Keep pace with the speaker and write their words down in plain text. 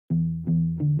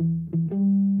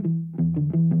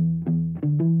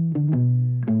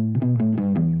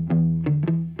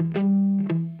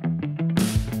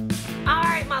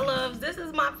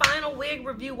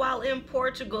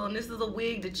Portugal, and this is a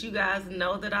wig that you guys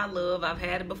know that I love. I've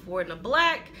had it before in the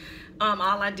black.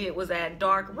 All I did was add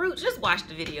dark roots. Just watch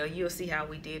the video. You'll see how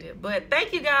we did it. But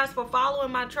thank you guys for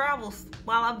following my travels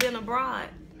while I've been abroad.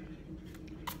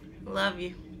 Love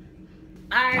you.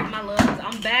 All right, my loves.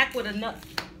 I'm back with another...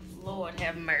 Lord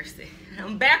have mercy.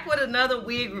 I'm back with another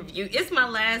wig review. It's my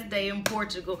last day in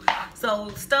Portugal, so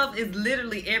stuff is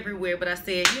literally everywhere. But I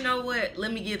said, you know what?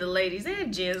 Let me give the ladies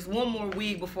and gents one more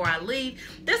wig before I leave.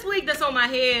 This wig that's on my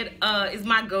head is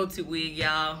my go-to wig,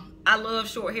 y'all. I love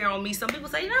short hair on me. Some people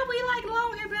say, you know, we like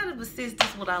long hair better, but sis, this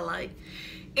is what I like.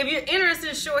 If you're interested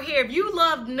in short hair, if you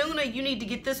love Nuna, you need to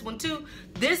get this one too.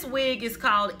 This wig is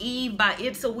called Eve by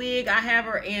It's a Wig. I have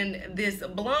her in this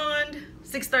blonde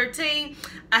 613.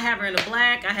 I have her in a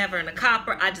black. I have her in a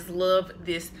copper. I just love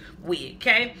this wig,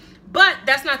 okay? But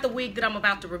that's not the wig that I'm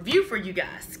about to review for you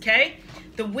guys, okay?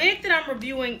 The wig that I'm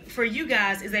reviewing for you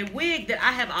guys is a wig that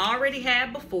I have already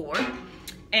had before.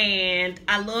 And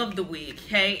I love the wig,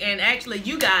 okay? And actually,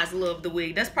 you guys love the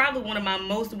wig. That's probably one of my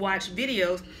most watched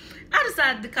videos. I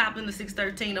decided to cop in the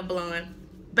 613 of blonde.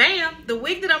 Bam! The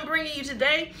wig that I'm bringing you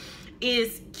today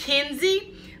is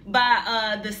Kenzie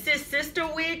by the Sis Sister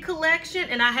Wig Collection.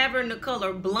 And I have her in the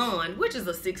color blonde, which is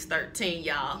a 613,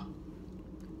 y'all.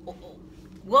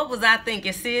 What was I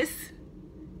thinking, sis?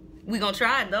 We gonna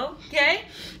try it, though, okay?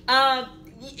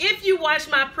 If you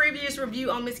watched my previous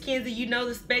review on Miss Kenzie, you know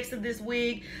the specs of this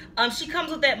wig. She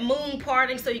comes with that moon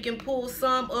parting, so you can pull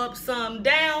some up, some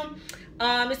down.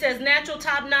 It says natural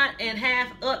top knot and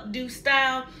half updo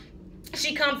style.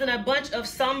 She comes in a bunch of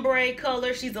sombre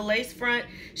color. She's a lace front.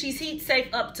 She's heat safe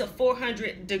up to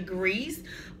 400 degrees.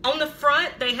 On the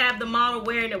front, they have the model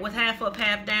wearing it with half up,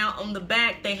 half down. On the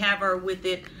back, they have her with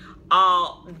it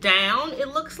all down, it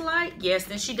looks like. Yes,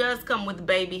 and she does come with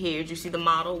baby hairs. You see the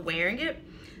model wearing it.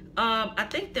 I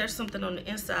think there's something on the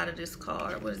inside of this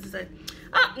card. What does it say?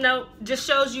 Oh, no, just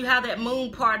shows you how that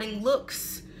moon parting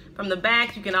looks from the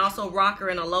back. You can also rock her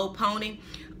in a low pony.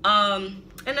 And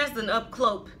that's an up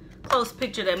close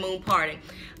picture of that moon parting.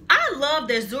 I love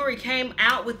that Zury came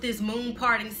out with this moon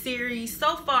parting series.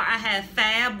 So far, I have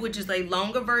Fab, which is a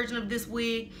longer version of this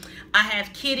wig. I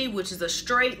have Kitty, which is a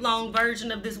straight long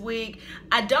version of this wig.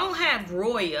 I don't have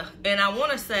Roya, and I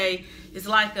want to say it's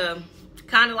like a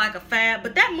kind of like a Fab,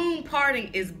 but that moon parting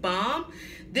is bomb.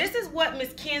 This is what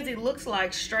Miss Kenzie looks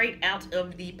like straight out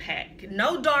of the pack.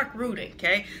 No dark rooting,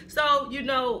 okay? So, you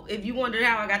know, if you wondered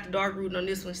how I got the dark rooting on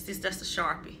this one, sis, that's a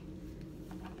Sharpie.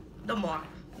 The mark.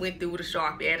 Went through with a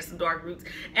Sharpie, added some dark roots.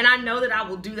 And I know that I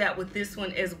will do that with this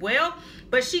one as well.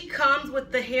 But she comes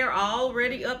with the hair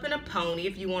already up in a pony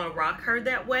if you want to rock her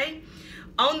that way.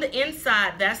 On the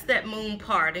inside, that's that moon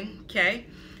parting, okay?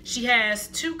 She has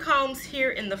 2 combs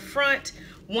here in the front,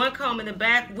 1 comb in the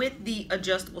back with the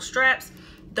adjustable straps.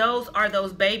 Those are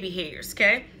those baby hairs,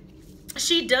 okay?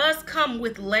 She does come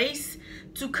with lace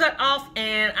to cut off,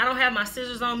 and I don't have my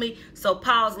scissors on me, so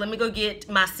pause. Let me go get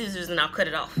my scissors and I'll cut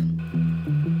it off.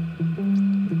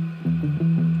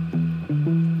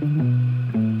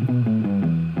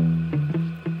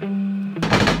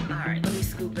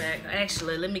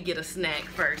 Actually, let me get a snack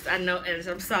first. I know, and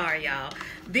I'm sorry, y'all.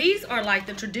 These are like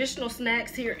the traditional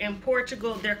snacks here in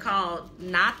Portugal. They're called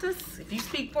natas. If you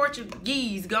speak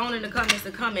Portuguese, go on in the comments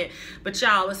and comment. But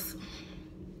y'all, it's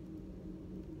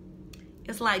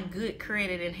like good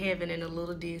credit in heaven in a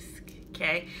little disc,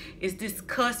 okay? It's this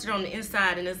custard on the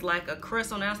inside, and it's like a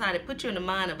crust on the outside. It puts you in the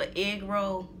mind of an egg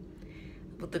roll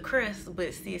with the crust,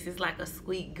 but sis, it's like a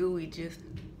sweet, gooey just.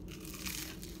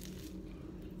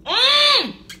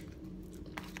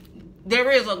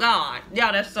 There is a God.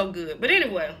 Y'all, that's so good. But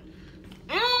anyway.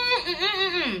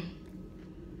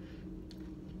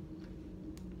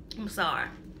 I'm sorry.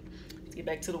 Let's get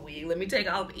back to the wig. Let me take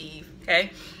off Eve, okay?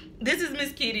 This is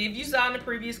Miss Kitty. If you saw in the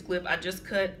previous clip, I just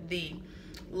cut the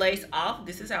lace off.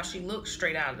 This is how she looks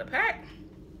straight out of the pack.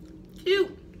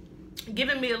 Cute.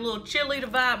 Giving me a little cheerleader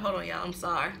vibe. Hold on, y'all. I'm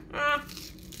sorry.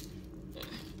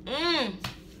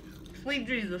 Sweet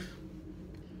Jesus.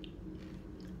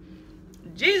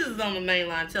 Jesus is on the main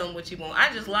line. Tell him what you want.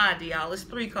 I just lied to y'all. It's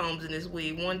 3 combs in this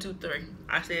wig. 1, 2, 3.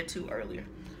 I said 2 earlier.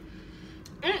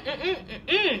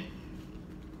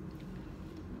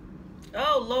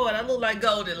 Oh, Lord. I look like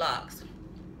Goldilocks.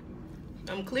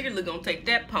 I'm clearly going to take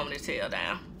that ponytail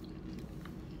down.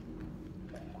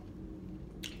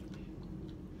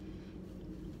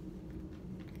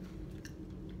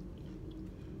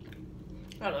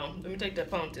 Hold on. Let me take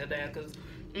that ponytail down because,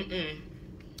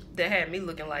 that had me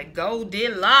looking like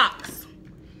Goldilocks.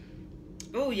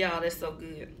 Oh, y'all, that's so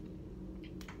good.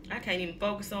 I can't even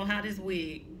focus on how this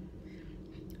wig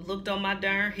looked on my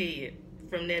darn head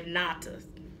from that natas.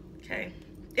 Okay,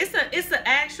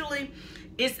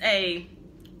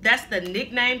 That's the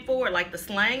nickname for it, like the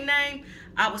slang name.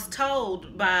 I was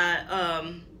told by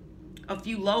a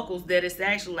few locals that it's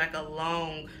actually like a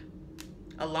long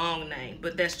name,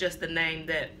 but that's just the name,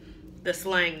 the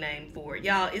slang name for it.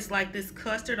 Y'all, it's like this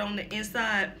custard on the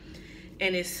inside,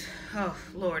 and it's, oh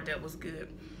Lord, that was good.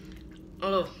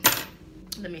 Oh,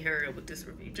 let me hurry up with this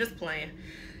review. Just playing.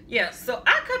 Yeah, so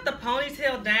I cut the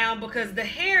ponytail down because the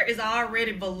hair is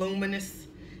already voluminous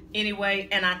anyway,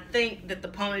 and I think that the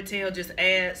ponytail just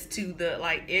adds to the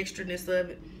like extraness of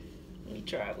it. Let me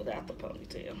try it without the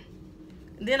ponytail.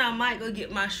 And then I might go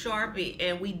get my Sharpie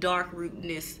and we dark rooting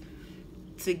this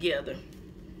together.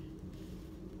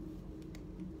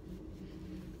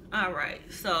 All right,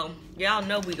 so y'all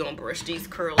know we gonna brush these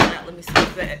curls out. Let me see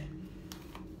that.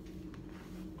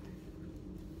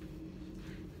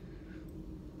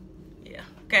 Yeah,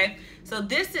 okay. So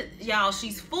this is, y'all,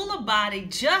 she's full of body,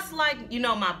 just like, you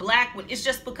know, my black one. It's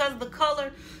just because the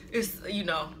color is, you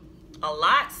know, a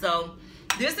lot. So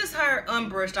this is her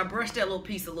unbrushed. I brushed that little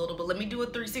piece a little, but let me do a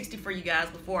 360 for you guys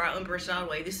before I unbrush it all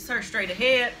the way. This is her straight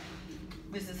ahead.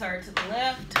 This is her to the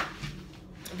left.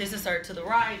 This is her to the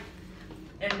right.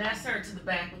 And that's her to the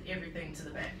back with everything to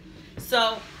the back.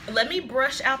 So let me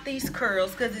brush out these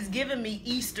curls because it's giving me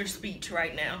Easter speech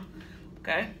right now.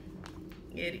 Okay?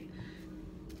 Get it?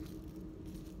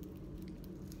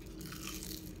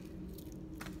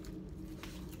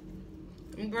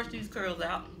 Let me brush these curls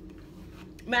out.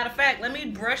 Matter of fact, let me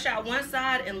brush out one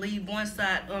side and leave one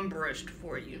side unbrushed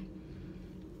for you.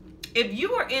 If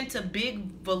you are into big,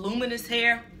 voluminous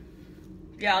hair,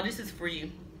 y'all, this is for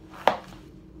you.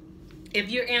 If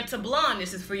you're into blonde,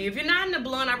 this is for you. If you're not into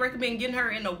blonde, I recommend getting her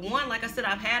in a 1. Like I said,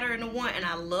 I've had her in a 1 and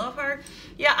I love her.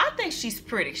 Yeah, I think she's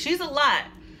pretty. She's a lot.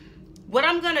 What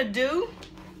I'm gonna do,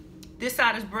 this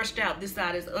side is brushed out, this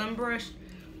side is unbrushed.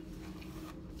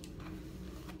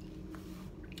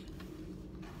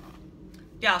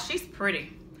 Y'all, she's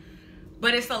pretty,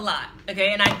 but it's a lot,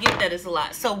 okay? And I get that it's a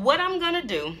lot. So what I'm gonna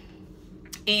do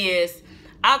is,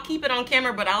 I'll keep it on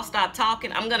camera, but I'll stop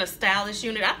talking. I'm gonna style this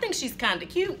unit. I think she's kind of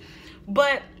cute,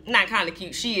 but not kind of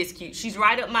cute. She is cute. She's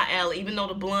right up my alley, even though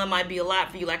the blonde might be a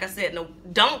lot for you. Like I said, no,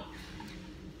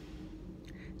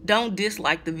 don't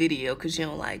dislike the video because you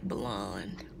don't like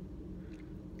blonde.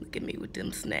 Look at me with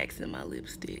them snacks in my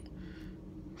lipstick,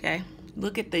 okay?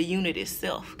 Look at the unit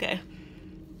itself, okay?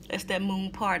 That's that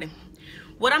moon party.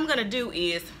 What I'm gonna do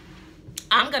is,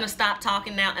 I'm gonna stop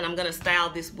talking now and I'm gonna style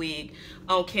this wig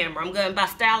on camera. By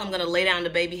style, I'm gonna lay down the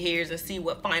baby hairs and see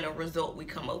what final result we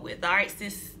come up with. All right,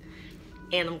 sis?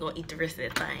 And I'm gonna eat the rest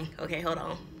of that thing. Okay, hold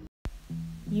on.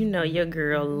 You know your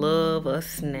girl love a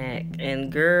snack. And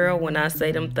girl, when I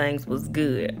say them things was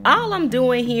good. All I'm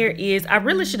doing here is, I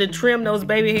really should have trimmed those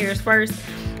baby hairs first,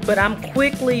 but I'm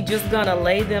quickly just gonna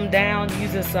lay them down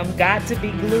using some Got to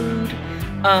Be Glued.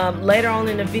 Later on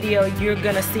in the video, you're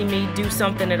gonna see me do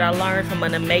something that I learned from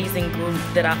an amazing group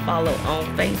that I follow on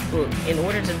Facebook. In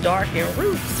order to darken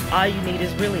roots, all you need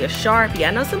is really a Sharpie.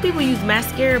 I know some people use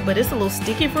mascara, but it's a little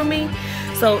sticky for me.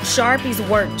 So Sharpies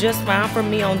work just fine for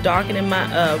me on darkening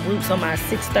my roots on my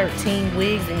 613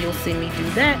 wigs, and you'll see me do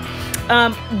that.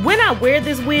 When I wear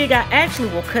this wig, I actually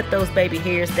will cut those baby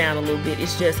hairs down a little bit.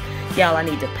 It's just, y'all, I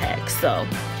need to pack. So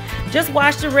just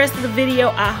watch the rest of the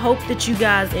video. I hope that you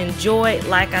guys enjoy.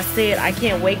 Like I said, I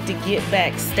can't wait to get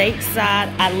back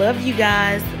stateside. I love you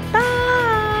guys.